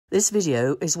This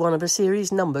video is one of a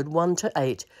series numbered 1 to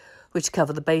 8, which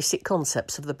cover the basic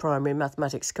concepts of the primary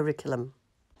mathematics curriculum.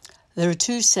 There are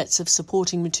two sets of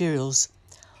supporting materials.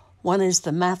 One is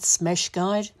the Maths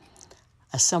MESHGuide,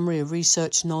 a summary of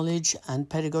research knowledge and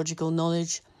pedagogical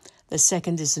knowledge. The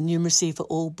second is the Numeracy for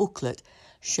All booklet,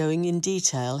 showing in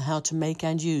detail how to make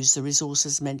and use the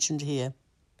resources mentioned here.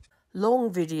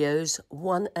 Long videos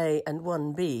 1A and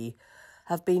 1B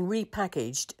have been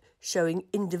repackaged, showing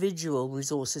individual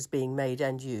resources being made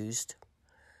and used.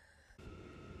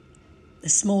 The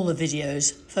smaller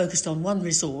videos focused on one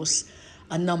resource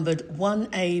are numbered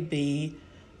 1AB,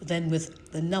 then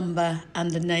with the number and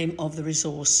the name of the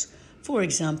resource. For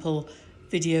example,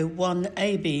 video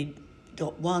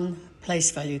 1AB.1 place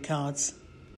value cards.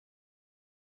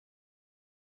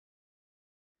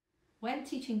 When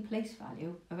teaching place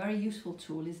value, a very useful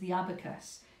tool is the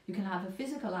abacus. You can have a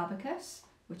physical abacus,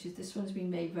 which is this one's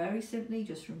been made very simply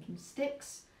just from some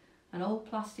sticks, an old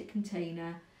plastic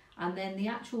container, and then the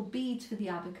actual beads for the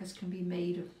abacus can be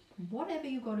made of whatever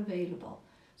you've got available.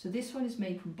 So this one is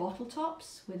made from bottle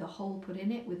tops with a hole put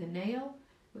in it with a nail,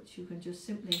 which you can just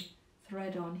simply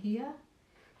thread on here.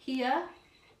 Here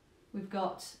we've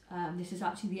got, this is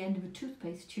actually the end of a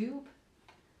toothpaste tube,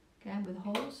 again with a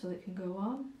hole so it can go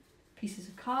on. Pieces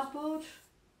of cardboard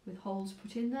with holes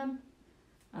put in them.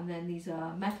 And then these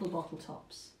are metal bottle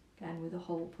tops, again with a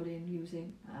hole put in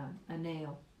using a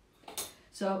nail.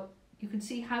 So you can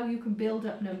see how you can build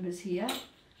up numbers here.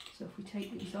 So if we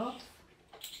take these off,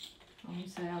 and we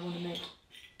say I want to make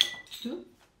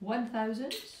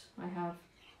 1,000, I have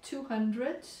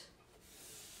 200.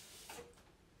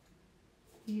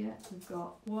 Here we've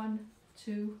got 1,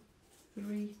 2,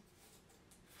 3,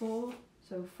 4,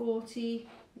 so 40,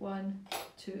 1,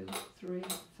 2, 3,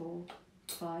 4,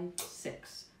 5,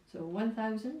 6. So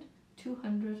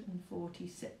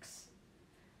 1,246.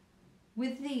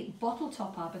 With the bottle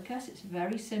top abacus, it's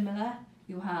very similar.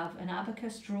 You have an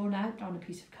abacus drawn out on a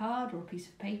piece of card or a piece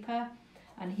of paper,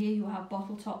 and here you have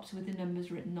bottle tops with the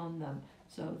numbers written on them.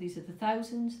 So these are the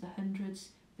thousands, the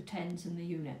hundreds, the tens and the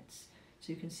units.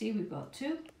 So you can see we've got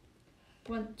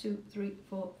 1, 2, 3,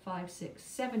 4, 5, 6,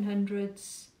 7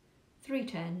 hundreds, 3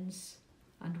 tens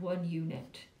and 1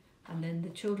 unit. And then the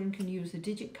children can use the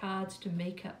digit cards to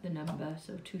make up the number,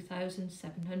 so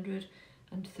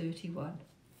 2,731.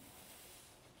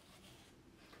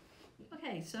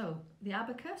 Okay, so the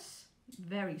abacus,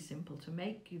 very simple to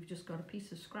make. You've just got a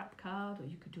piece of scrap card, or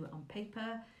you could do it on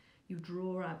paper. You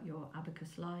draw out your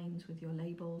abacus lines with your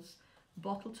labels.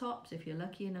 Bottle tops, if you're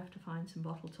lucky enough to find some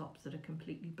bottle tops that are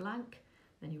completely blank,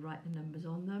 then you write the numbers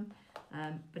on them.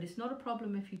 But it's not a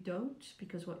problem if you don't,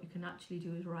 because what you can actually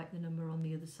do is write the number on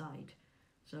the other side.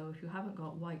 So if you haven't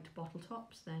got white bottle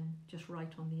tops, then just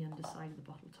write on the underside of the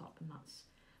bottle top, and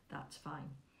that's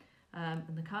fine.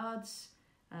 And the cards,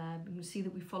 you can see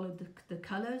that we followed the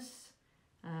colours,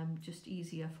 just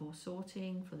easier for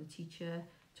sorting, for the teacher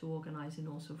to organise, and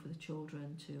also for the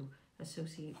children to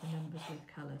associate the numbers with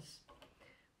colours.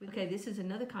 Okay, this is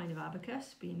another kind of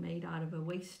abacus being made out of a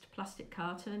waste plastic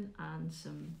carton and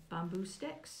some bamboo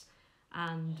sticks,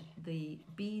 and the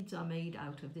beads are made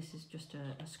out of, this is just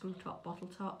a screw top bottle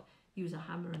top. Use a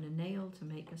hammer and a nail to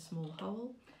make a small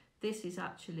hole. This is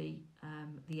actually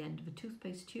the end of a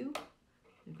toothpaste tube.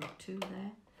 We've got 2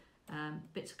 there.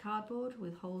 Bits of cardboard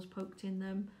with holes poked in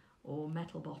them, or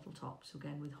metal bottle tops,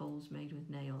 again with holes made with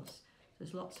nails. So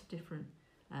there's lots of different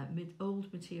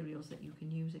old materials that you can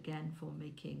use again for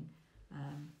making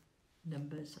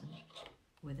numbers and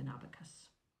with an abacus.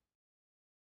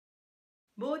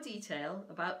 More detail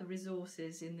about the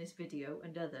resources in this video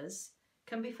and others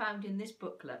can be found in this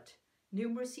booklet,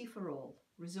 Numeracy for All,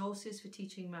 Resources for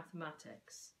Teaching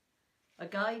Mathematics. A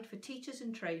guide for teachers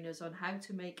and trainers on how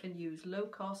to make and use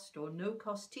low-cost or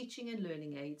no-cost teaching and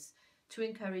learning aids to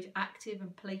encourage active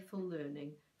and playful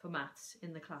learning for maths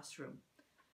in the classroom.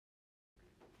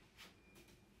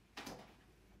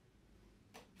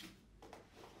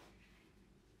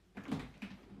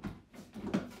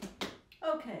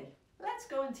 Okay, let's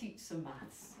go and teach some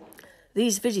maths.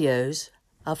 These videos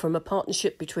are from a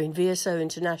partnership between VSO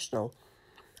International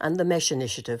and the MESH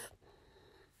Initiative.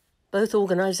 Both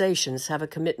organisations have a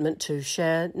commitment to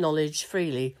share knowledge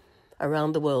freely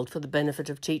around the world for the benefit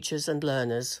of teachers and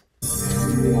learners.